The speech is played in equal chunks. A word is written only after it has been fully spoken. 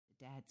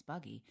Dad's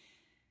buggy.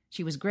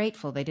 She was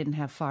grateful they didn't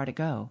have far to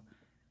go.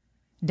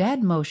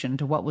 Dad motioned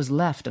to what was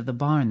left of the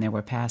barn they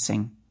were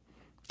passing.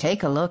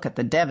 "Take a look at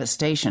the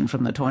devastation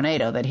from the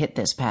tornado that hit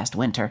this past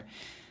winter.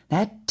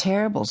 That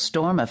terrible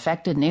storm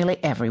affected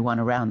nearly everyone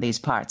around these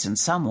parts in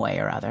some way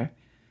or other."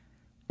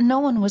 "No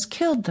one was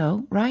killed,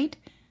 though, right?"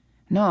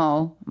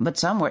 "No, but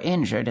some were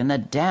injured, and the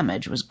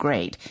damage was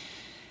great.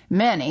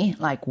 Many,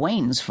 like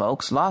Wayne's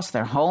folks, lost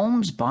their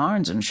homes,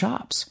 barns, and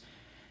shops.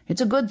 It's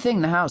a good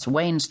thing the house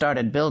Wayne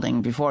started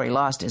building before he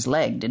lost his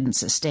leg didn't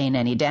sustain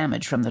any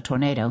damage from the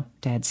tornado,"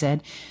 Dad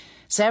said.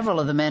 "Several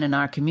of the men in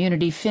our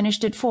community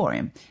finished it for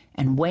him,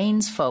 and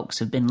Wayne's folks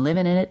have been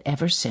living in it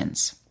ever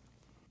since."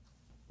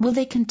 "Will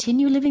they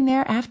continue living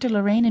there after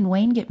Lorraine and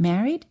Wayne get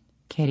married?"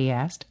 Katie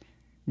asked.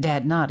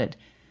 Dad nodded.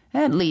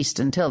 "At least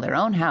until their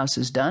own house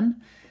is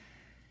done."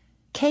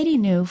 Katie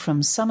knew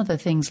from some of the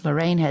things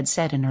Lorraine had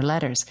said in her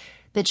letters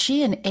that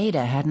she and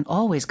Ada hadn't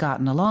always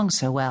gotten along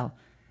so well.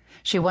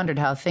 She wondered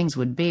how things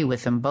would be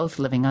with them both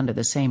living under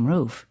the same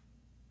roof.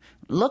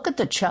 "Look at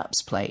the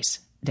Chubbs' place,"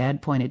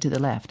 Dad pointed to the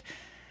left.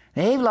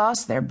 "They've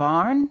lost their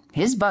barn,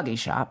 his buggy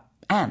shop,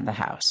 and the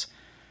house.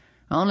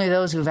 Only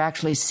those who've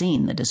actually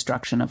seen the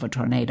destruction of a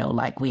tornado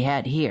like we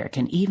had here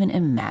can even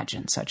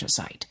imagine such a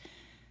sight."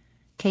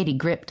 Katie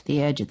gripped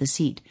the edge of the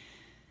seat.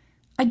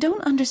 "I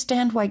don't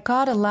understand why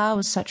God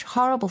allows such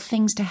horrible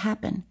things to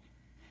happen."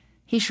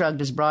 He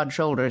shrugged his broad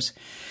shoulders.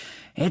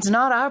 "It's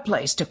not our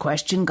place to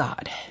question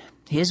God.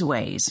 His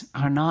ways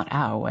are not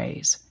our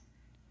ways."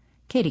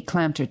 Katie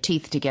clamped her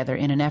teeth together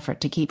in an effort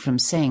to keep from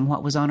saying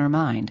what was on her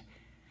mind.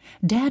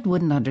 Dad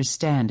wouldn't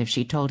understand if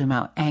she told him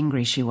how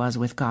angry she was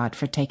with God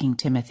for taking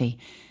Timothy.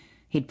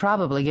 He'd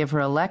probably give her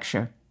a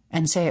lecture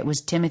and say it was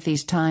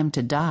Timothy's time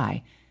to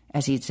die,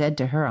 as he'd said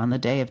to her on the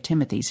day of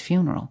Timothy's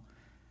funeral.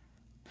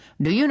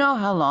 "Do you know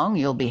how long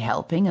you'll be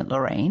helping at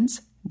Lorraine's?"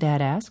 Dad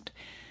asked.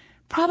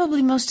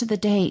 "Probably most of the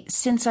day,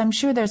 since I'm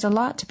sure there's a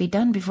lot to be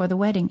done before the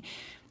wedding.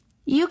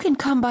 You can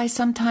come by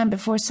sometime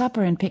before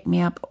supper and pick me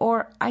up,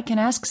 or I can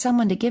ask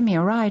someone to give me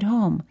a ride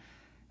home."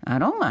 "I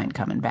don't mind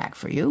coming back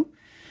for you.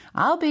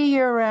 I'll be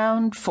here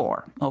around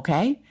 4,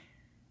 okay?"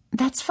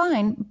 "That's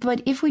fine,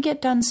 but if we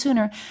get done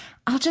sooner,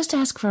 I'll just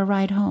ask for a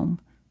ride home."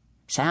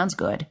 "Sounds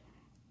good."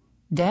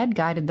 Dad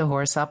guided the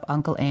horse up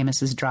Uncle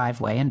Amos's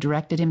driveway and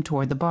directed him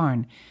toward the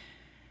barn.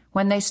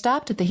 When they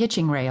stopped at the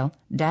hitching rail,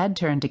 Dad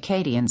turned to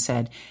Katie and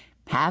said,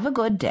 "Have a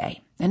good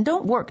day, and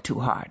don't work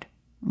too hard.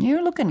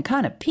 You're looking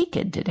kind of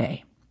peaked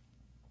today."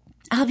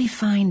 "I'll be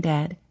fine,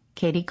 Dad."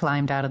 Katie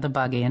climbed out of the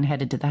buggy and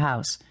headed to the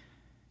house.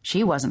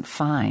 She wasn't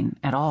fine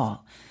at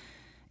all.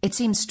 It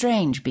seemed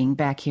strange being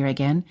back here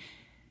again.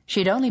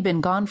 She'd only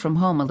been gone from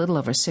home a little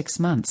over 6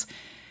 months,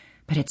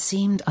 but it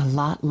seemed a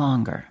lot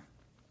longer.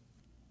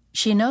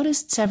 She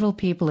noticed several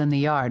people in the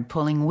yard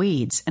pulling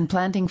weeds and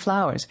planting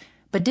flowers,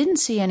 but didn't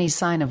see any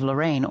sign of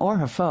Lorraine or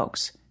her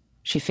folks.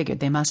 She figured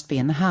they must be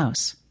in the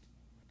house.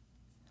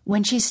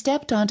 When she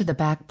stepped onto the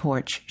back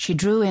porch, she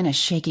drew in a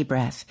shaky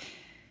breath.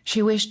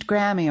 She wished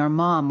Grammy or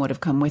Mom would have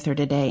come with her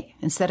today,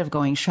 instead of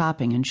going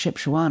shopping in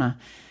Shipshawana.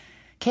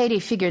 Katie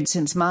figured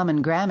since Mom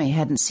and Grammy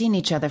hadn't seen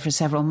each other for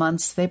several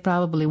months, they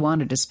probably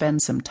wanted to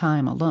spend some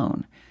time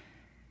alone.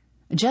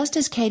 Just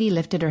as Katie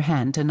lifted her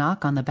hand to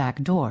knock on the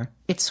back door,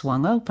 it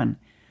swung open.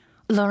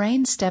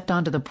 Lorraine stepped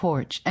onto the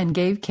porch and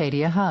gave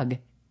Katie a hug.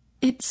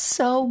 "It's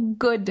so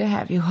good to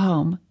have you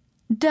home.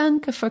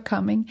 Danke for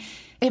coming.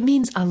 It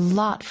means a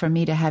lot for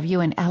me to have you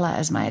and Ella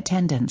as my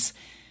attendants."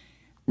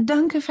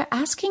 "Danke for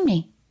asking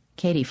me."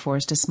 Katie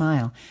forced a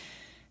smile.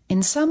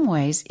 In some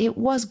ways, it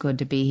was good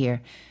to be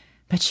here,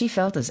 but she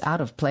felt as out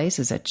of place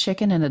as a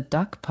chicken in a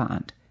duck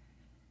pond.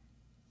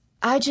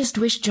 "I just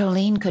wish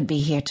Jolene could be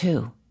here,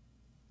 too."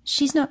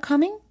 "She's not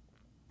coming?"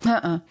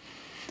 Her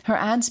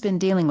aunt's been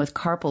dealing with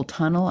carpal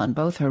tunnel on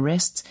both her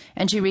wrists,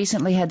 and she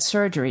recently had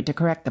surgery to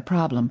correct the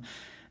problem.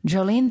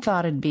 Jolene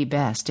thought it'd be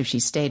best if she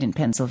stayed in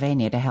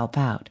Pennsylvania to help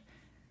out.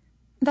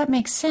 "That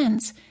makes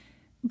sense.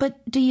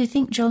 But do you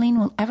think Jolene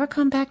will ever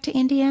come back to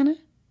Indiana?"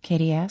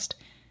 Katie asked.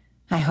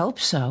 "I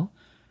hope so."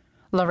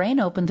 Lorraine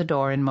opened the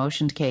door and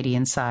motioned Katie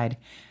inside.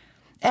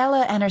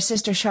 "Ella and her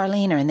sister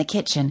Charlene are in the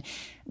kitchen.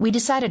 We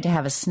decided to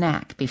have a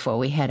snack before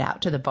we head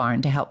out to the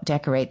barn to help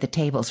decorate the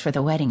tables for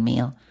the wedding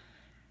meal."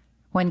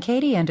 When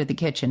Katie entered the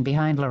kitchen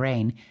behind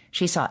Lorraine,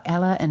 she saw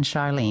Ella and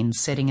Charlene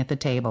sitting at the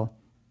table.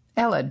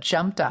 Ella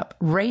jumped up,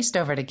 raced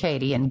over to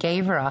Katie, and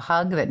gave her a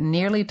hug that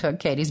nearly took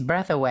Katie's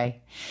breath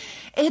away.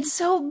 "It's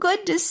so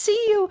good to see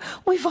you.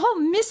 We've all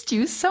missed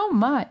you so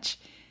much."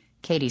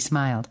 Katie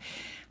smiled.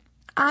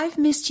 "I've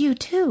missed you,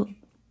 too."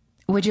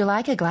 "Would you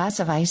like a glass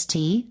of iced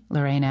tea?"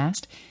 Lorraine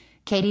asked.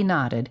 Katie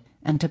nodded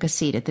and took a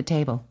seat at the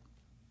table.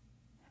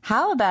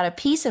 "How about a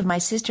piece of my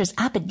sister's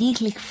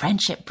appetitlich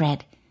friendship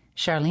bread?"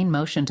 Charlene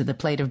motioned to the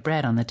plate of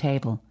bread on the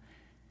table.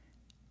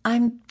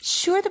 "I'm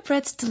sure the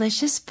bread's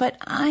delicious, but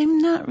I'm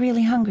not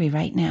really hungry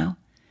right now."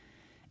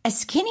 "As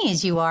skinny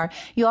as you are,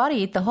 you ought to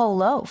eat the whole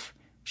loaf."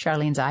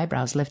 Charlene's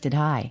eyebrows lifted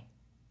high.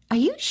 "Are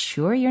you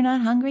sure you're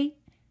not hungry?"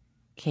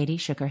 Katie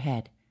shook her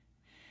head.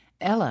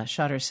 Ella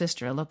shot her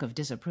sister a look of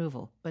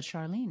disapproval, but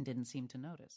Charlene didn't seem to notice.